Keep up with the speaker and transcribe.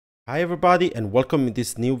Hi everybody and welcome in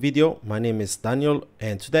this new video. My name is Daniel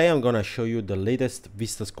and today I'm gonna show you the latest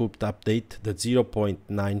Vistasculpt update, the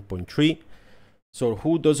 0.9.3. So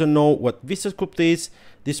who doesn't know what Vistasculpt is?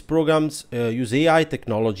 These programs use AI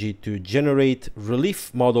technology to generate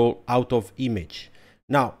relief model out of image.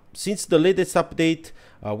 Now, since the latest update,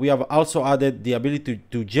 we have also added the ability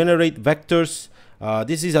to generate vectors.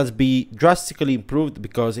 This has been drastically improved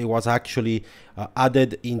because it was actually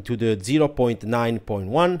added into the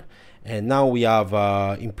 0.9.1 and now we have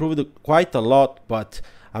improved it quite a lot, but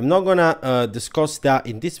I'm not gonna discuss that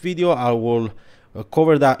in this video. I will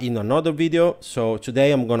cover that in another video. So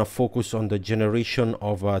today I'm gonna focus on the generation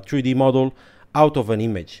of a 3D model out of an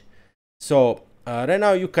image. So right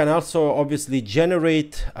now you can also obviously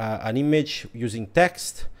generate an image using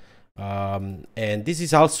text. And this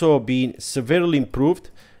is also being severely improved.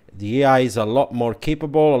 The AI is a lot more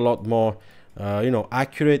capable, a lot more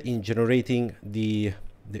accurate in generating the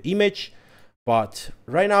image. But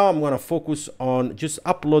right now I'm going to focus on just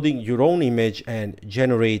uploading your own image and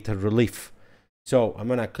generate a relief. So I'm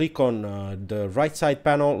going to click on the right side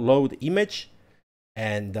panel, load image,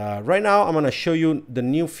 and right now I'm going to show you the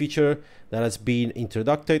new feature that has been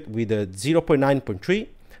introduced with the 0.9.3,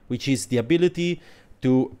 which is the ability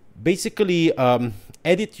to basically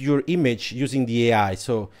edit your image using the AI.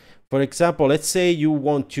 So for example, let's say you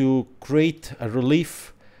want to create a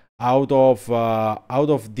relief out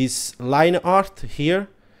of this line art here.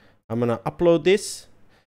 I'm gonna upload this.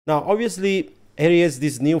 Now obviously here is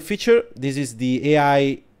this new feature. This is the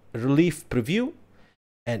AI relief preview,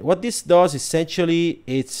 and what this does essentially,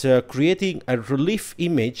 it's creating a relief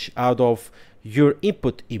image out of your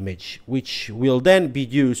input image, which will then be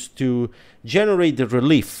used to generate the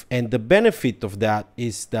relief. And the benefit of that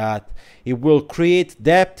is that it will create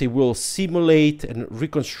depth, it will simulate and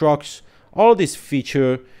reconstruct all this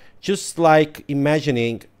feature just like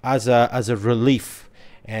imagining as a relief.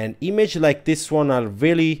 And image like this one are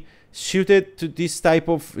really suited to this type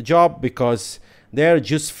of job because they're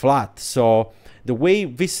just flat. So the way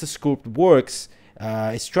Vistasculpt works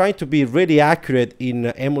is trying to be really accurate in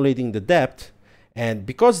emulating the depth, and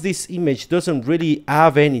because this image doesn't really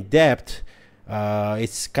have any depth,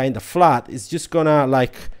 it's kind of flat. It's just gonna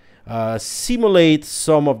like simulate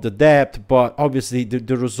some of the depth, but obviously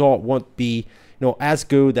the result won't be as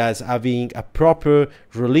good as having a proper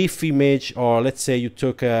relief image. Or let's say you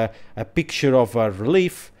took a picture of a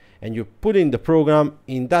relief and you put in the program.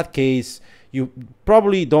 In that case, you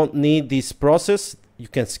probably don't need this process. You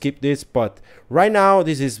can skip this, but right now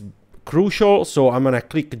this is crucial. So I'm gonna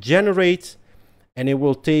click generate, and it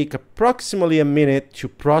will take approximately a minute to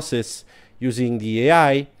process using the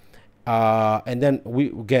AI, and then we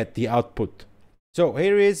get the output. So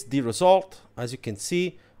here is the result. As you can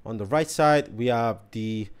see on the right side, we have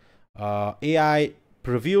the AI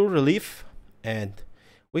preview relief, and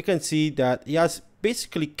we can see that it has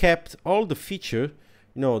basically kept all the feature.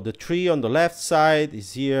 The tree on the left side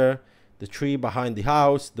is here, the tree behind the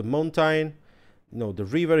house, the mountain, the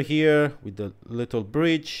river here with the little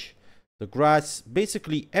bridge, the grass.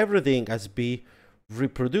 Basically everything has been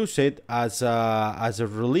reproduced as a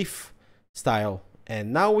relief style.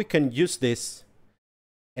 And now we can use this,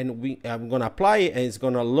 and I'm gonna apply it, and it's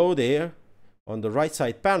gonna load here on the right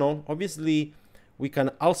side panel. Obviously we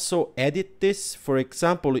can also edit this. For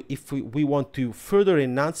example, if we want to further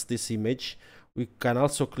enhance this image, we can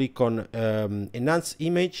also click on enhance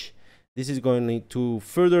image. This is going to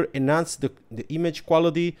further enhance the image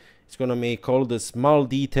quality. It's gonna make all the small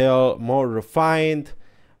detail more refined.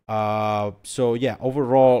 So yeah,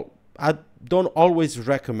 overall I don't always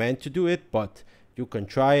recommend to do it, but you can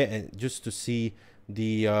try it and just to see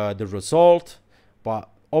the result. But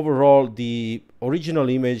overall, the original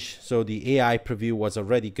image, so the AI preview, was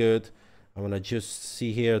already good. I'm gonna just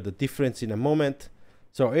see here the difference in a moment.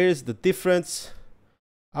 So here's the difference.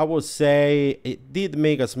 I would say it did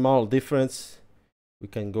make a small difference. We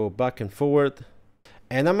can go back and forward,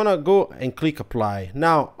 and I'm gonna go and click apply.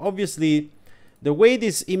 Now obviously the way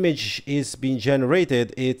this image is being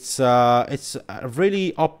generated, it's a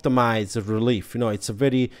really optimized relief. It's a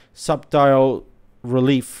very subtle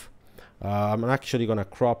relief. I'm actually gonna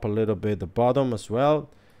crop a little bit the bottom as well,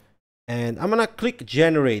 and I'm gonna click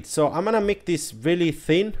generate. So I'm gonna make this really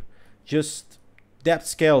thin, just depth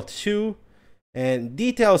scale 2, and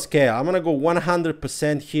detail scale I'm gonna go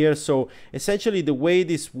 100% here. So essentially the way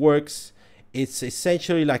this works, it's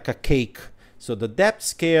essentially like a cake. So the depth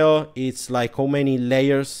scale, it's like how many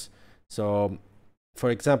layers. So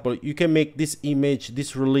for example, you can make this image,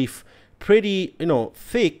 this relief, pretty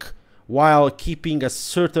thick while keeping a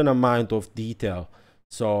certain amount of detail.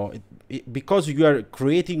 So because you are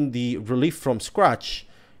creating the relief from scratch,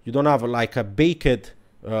 you don't have like a baked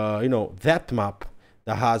depth map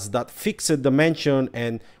that has that fixed dimension,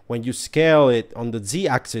 and when you scale it on the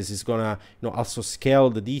z-axis, it's gonna also scale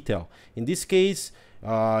the detail. In this case,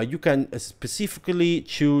 you can specifically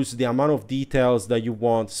choose the amount of details that you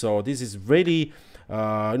want. So this is really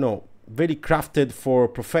very crafted for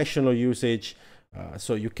professional usage.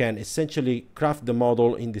 So you can essentially craft the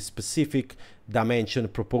model in the specific dimension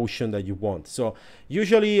proportion that you want. So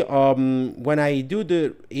usually when I do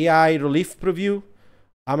the AI relief preview,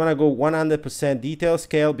 I'm gonna go 100% detail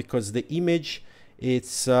scale, because the image,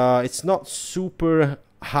 it's not super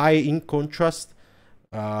high in contrast.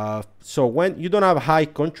 So when you don't have high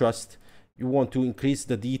contrast, you want to increase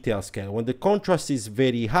the detail scale. When the contrast is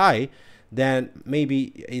very high, then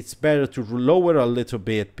maybe it's better to lower a little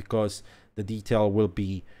bit, because the detail will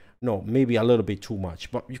be maybe a little bit too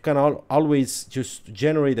much. But you can always just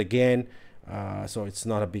generate again, so it's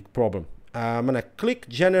not a big problem. I'm gonna click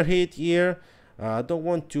generate here. I don't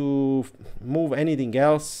want to move anything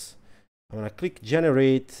else. I'm gonna click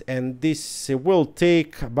generate, and this will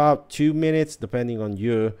take about 2 minutes depending on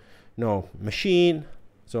your machine.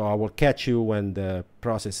 So I will catch you when the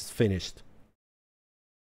process is finished.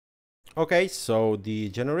 Okay, so the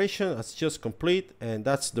generation is just complete, and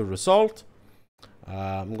that's the result.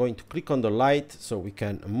 I'm going to click on the light so we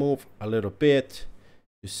can move a little bit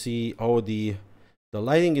to see how the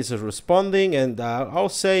lighting is responding, and I'll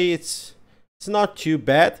say it's not too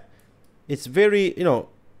bad. It's very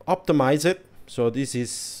optimized, so this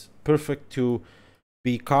is perfect to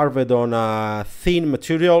be carved on a thin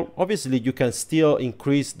material. Obviously you can still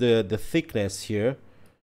increase the thickness here.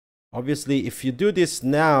 Obviously, if you do this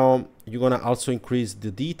now, you're gonna also increase the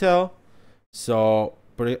detail. So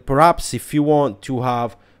perhaps if you want to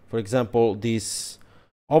have, for example, this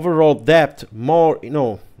overall depth more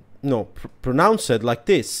pronounced like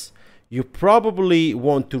this, you probably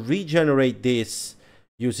want to regenerate this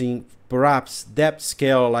using perhaps depth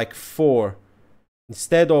scale like 4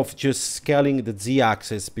 instead of just scaling the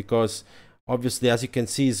z-axis, because obviously, as you can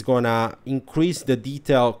see, it's gonna increase the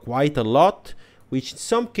detail quite a lot, which in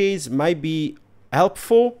some case might be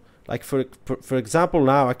helpful. Like for example,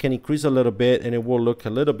 now I can increase a little bit and it will look a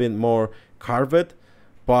little bit more carved,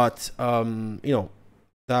 but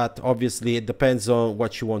that obviously it depends on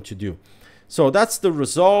what you want to do. So that's the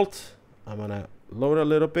result. I'm gonna load a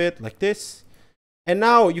little bit like this, and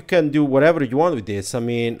now you can do whatever you want with this. I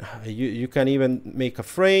mean, you can even make a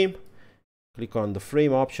frame. Click on the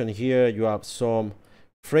frame option here. You have some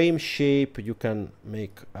frame shape. You can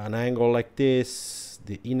make an angle like this,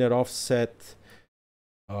 the inner offset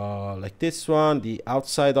like this one, the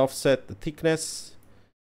outside offset, the thickness.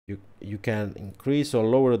 You can increase or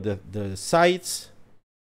lower the sides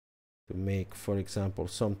to make, for example,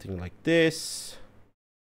 something like this,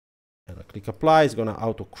 and I click apply. It's gonna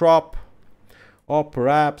auto crop, or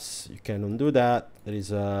perhaps you can undo that. There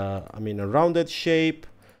is a rounded shape,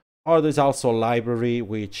 or there's also a library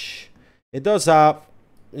which it does have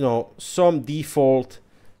some default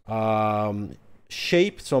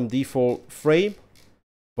shape, some default frame,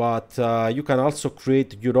 but you can also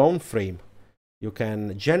create your own frame. You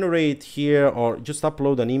can generate here, or just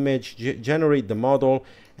upload an image, generate the model,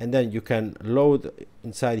 and then you can load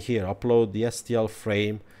inside here, upload the STL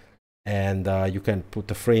frame, and you can put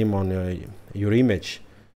the frame on your image.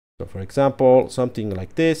 So for example, something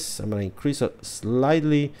like this. I'm going to increase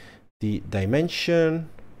slightly the dimension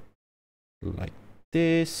like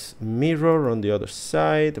this, mirror on the other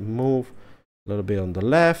side, move a little bit on the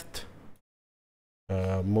left,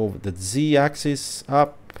 move the z-axis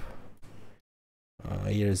up.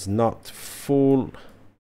 Here is not full,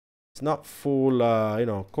 it's not full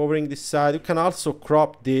covering this side. You can also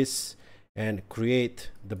crop this and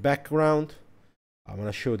create the background. I'm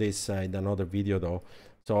gonna show this in another video though.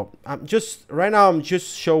 So right now I'm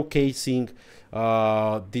just showcasing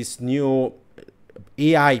this new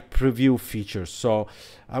AI preview feature. So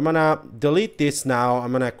I'm gonna delete this now.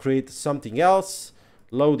 I'm gonna create something else,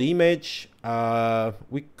 load the image.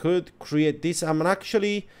 We could create this. I'm gonna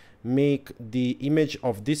actually make the image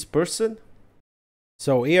of this person.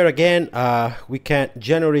 So here again, we can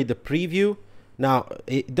generate the preview. Now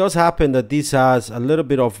it does happen that this has a little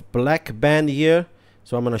bit of black band here,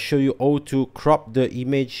 so I'm going to show you how to crop the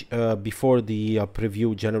image before the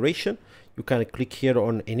preview generation. You can click here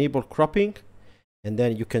on enable cropping, and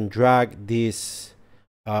then you can drag this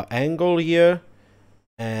angle here,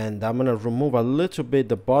 and I'm going to remove a little bit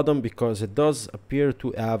the bottom because it does appear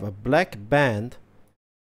to have a black band.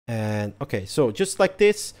 And okay, so just like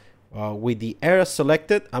this, with the area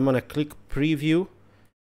selected, I'm gonna click preview,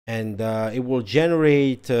 and it will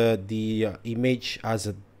generate the image as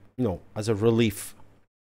a as a relief.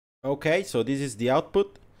 Okay, so this is the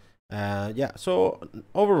output. Yeah, so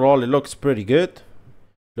overall it looks pretty good.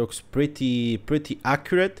 Looks pretty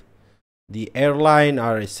accurate. The airline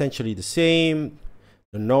are essentially the same.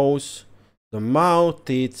 The nose, the mouth,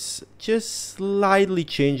 it's just slightly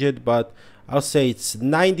changed, but I'll say it's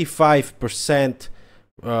 95%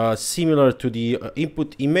 similar to the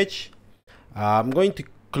input image. I'm going to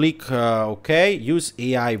click OK, use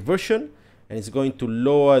AI version, and it's going to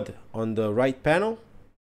load on the right panel.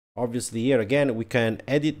 Obviously here again we can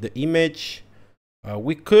edit the image.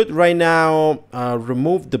 We could right now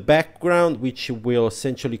remove the background, which will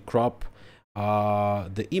essentially crop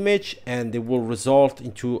the image, and it will result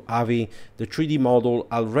into having the 3D model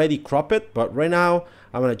already cropped. But right now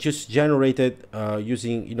I'm gonna just generate it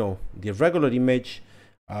using, you know, the regular image.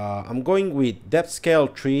 I'm going with depth scale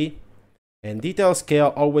 3 and detail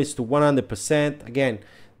scale always to 100%. Again,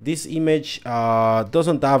 this image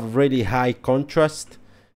doesn't have really high contrast,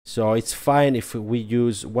 so it's fine if we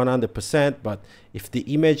use 100%. But if the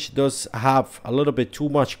image does have a little bit too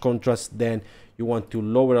much contrast, then you want to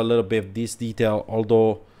lower a little bit of this detail,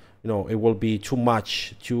 although, you know, it will be too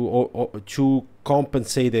much, too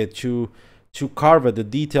compensated, to cover the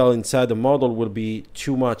detail inside the model will be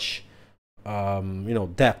too much, you know,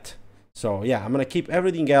 depth. So yeah, I'm gonna keep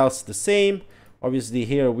everything else the same. Obviously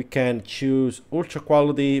here we can choose ultra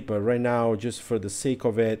quality, but right now, just for the sake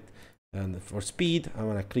of it and for speed, I'm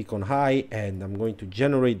gonna click on high, and I'm going to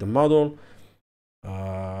generate the model.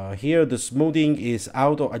 Here the smoothing is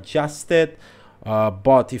auto adjusted,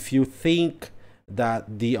 but if you think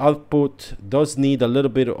that the output does need a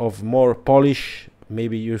little bit of more polish,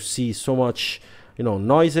 maybe you see so much, you know,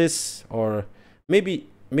 noises, or maybe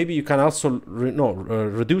you can also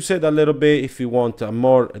reduce it a little bit if you want a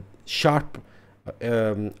more sharp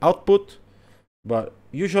output. But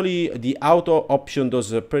usually the auto option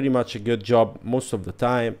does pretty much a good job most of the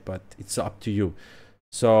time, but it's up to you.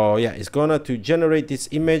 So yeah, it's gonna to generate this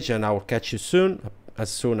image, and I will catch you soon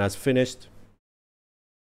as finished.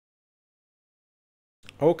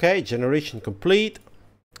 Okay, generation complete,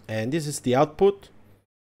 and this is the output,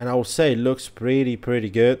 and I will say it looks pretty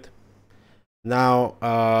good. Now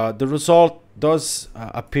the result does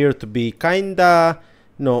appear to be kinda,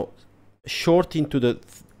 you know, short into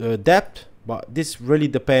the depth, but this really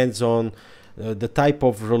depends on the type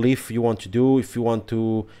of relief you want to do. If you want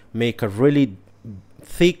to make a really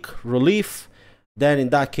thick relief, then in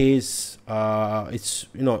that case it's,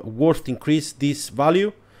 you know, worth increase this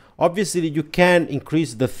value. Obviously you can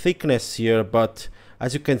increase the thickness here, but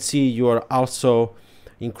as you can see, you are also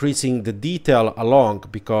increasing the detail along,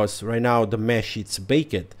 because right now the mesh, it's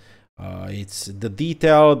baked. It's the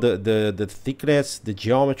detail, the thickness, the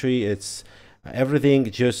geometry, it's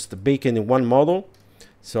everything just baked in one model.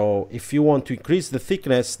 So if you want to increase the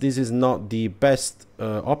thickness, this is not the best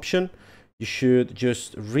option. You should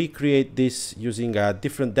just recreate this using a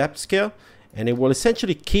different depth scale, and it will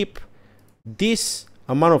essentially keep this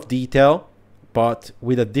amount of detail but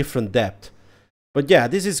with a different depth. But yeah,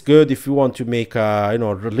 this is good if you want to make a, you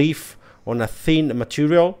know, relief on a thin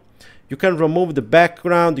material. You can remove the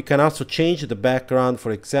background. You can also change the background.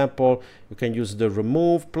 For example, you can use the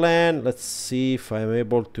remove plan. Let's see if I'm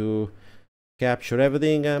able to capture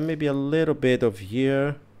everything. Maybe a little bit of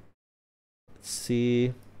here. Let's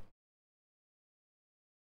see.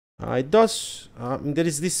 It does. There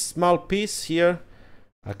is this small piece here.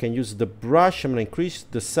 I can use the brush. I'm going to increase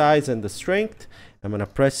the size and the strength. I'm going to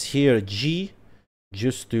press here G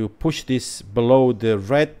just to push this below the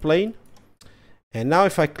red plane. And now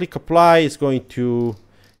if I click apply, it's going to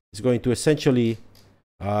essentially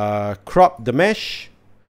crop the mesh.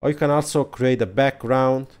 Or you can also create a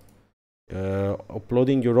background,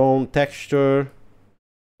 uploading your own texture.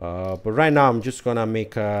 But right now I'm just gonna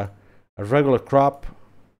make a regular crop.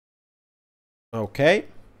 Okay,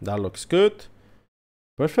 that looks good.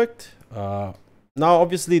 Perfect. Now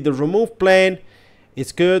obviously the remove plane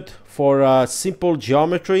is good for simple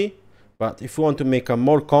geometry, but if you want to make a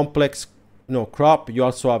more complex, you know, crop, you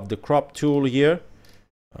also have the crop tool here,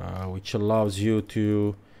 which allows you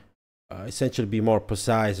to essentially be more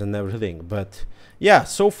precise and everything. But yeah,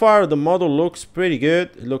 so far the model looks pretty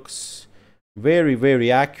good. It looks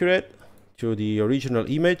very accurate to the original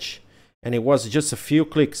image, and it was just a few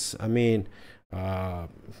clicks. I mean,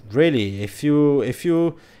 really, if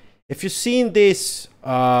you've seen this,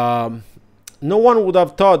 no one would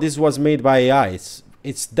have thought this was made by AI.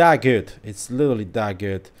 It's that good. It's literally that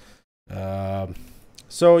good.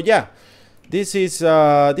 So yeah, this is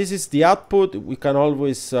the output. We can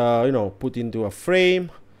always you know, put into a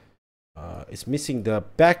frame. It's missing the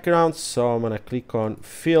background, so I'm gonna click on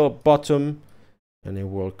fill bottom, and it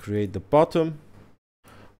will create the bottom.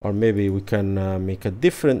 or maybe we can make a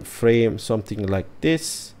different frame, something like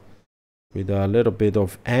this, with a little bit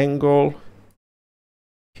of angle.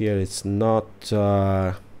 Here it's not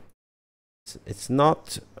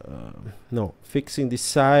no, fixing this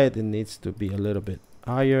side, it needs to be a little bit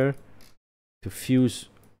higher to fuse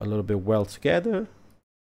a little bit well together.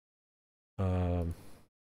 I'm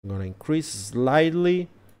gonna increase slightly,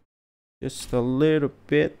 just a little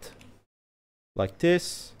bit like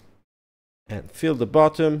this, and fill the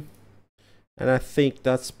bottom, and I think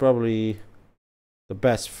that's probably the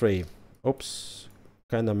best frame. Oops,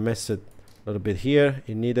 kind of messed it a little bit here.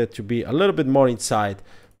 It needed to be a little bit more inside,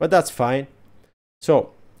 but that's fine.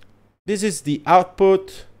 So this is the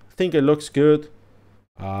output. I think it looks good,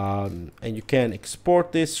 and you can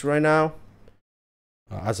export this right now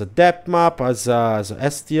as a depth map, as a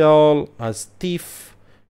STL, as TIFF,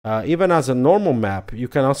 even as a normal map. You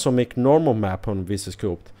can also make normal map on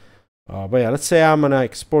Vistasculpt. But yeah, let's say I'm gonna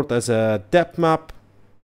export as a depth map.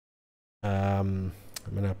 I'm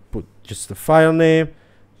gonna put just the file name,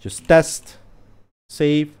 just test,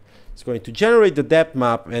 save. It's going to generate the depth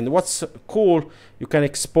map, and what's cool, you can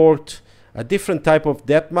export a different type of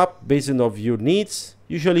depth map based on your needs.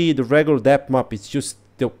 Usually the regular depth map is just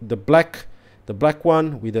the black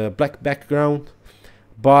one with a black background,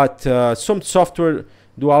 but some software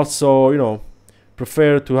do also, you know,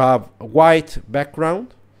 prefer to have a white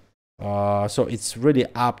background. So it's really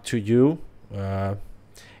up to you,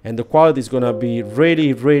 and the quality is gonna be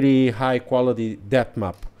really high quality depth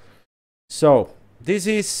map. So this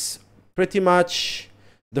is pretty much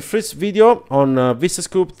the first video on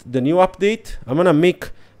Vistasculpt, the new update. I'm gonna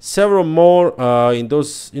make several more in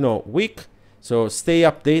those, you know, week. So stay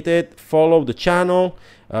updated, follow the channel,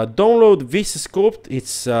 download Vistasculpt.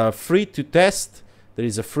 It's free to test. There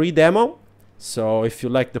is a free demo, so if you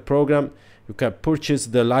like the program, you can purchase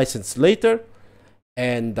the license later.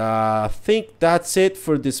 And I think that's it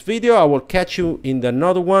for this video. I will catch you in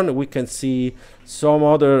another one. We can see some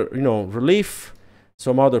other, you know, relief,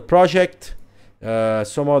 some other project,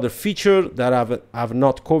 some other feature that I've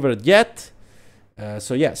not covered yet.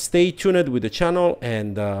 So yeah, stay tuned with the channel,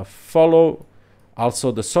 and follow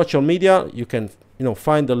also the social media. You can, you know,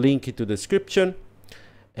 find the link into the description,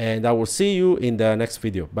 and I will see you in the next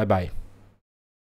video. Bye bye.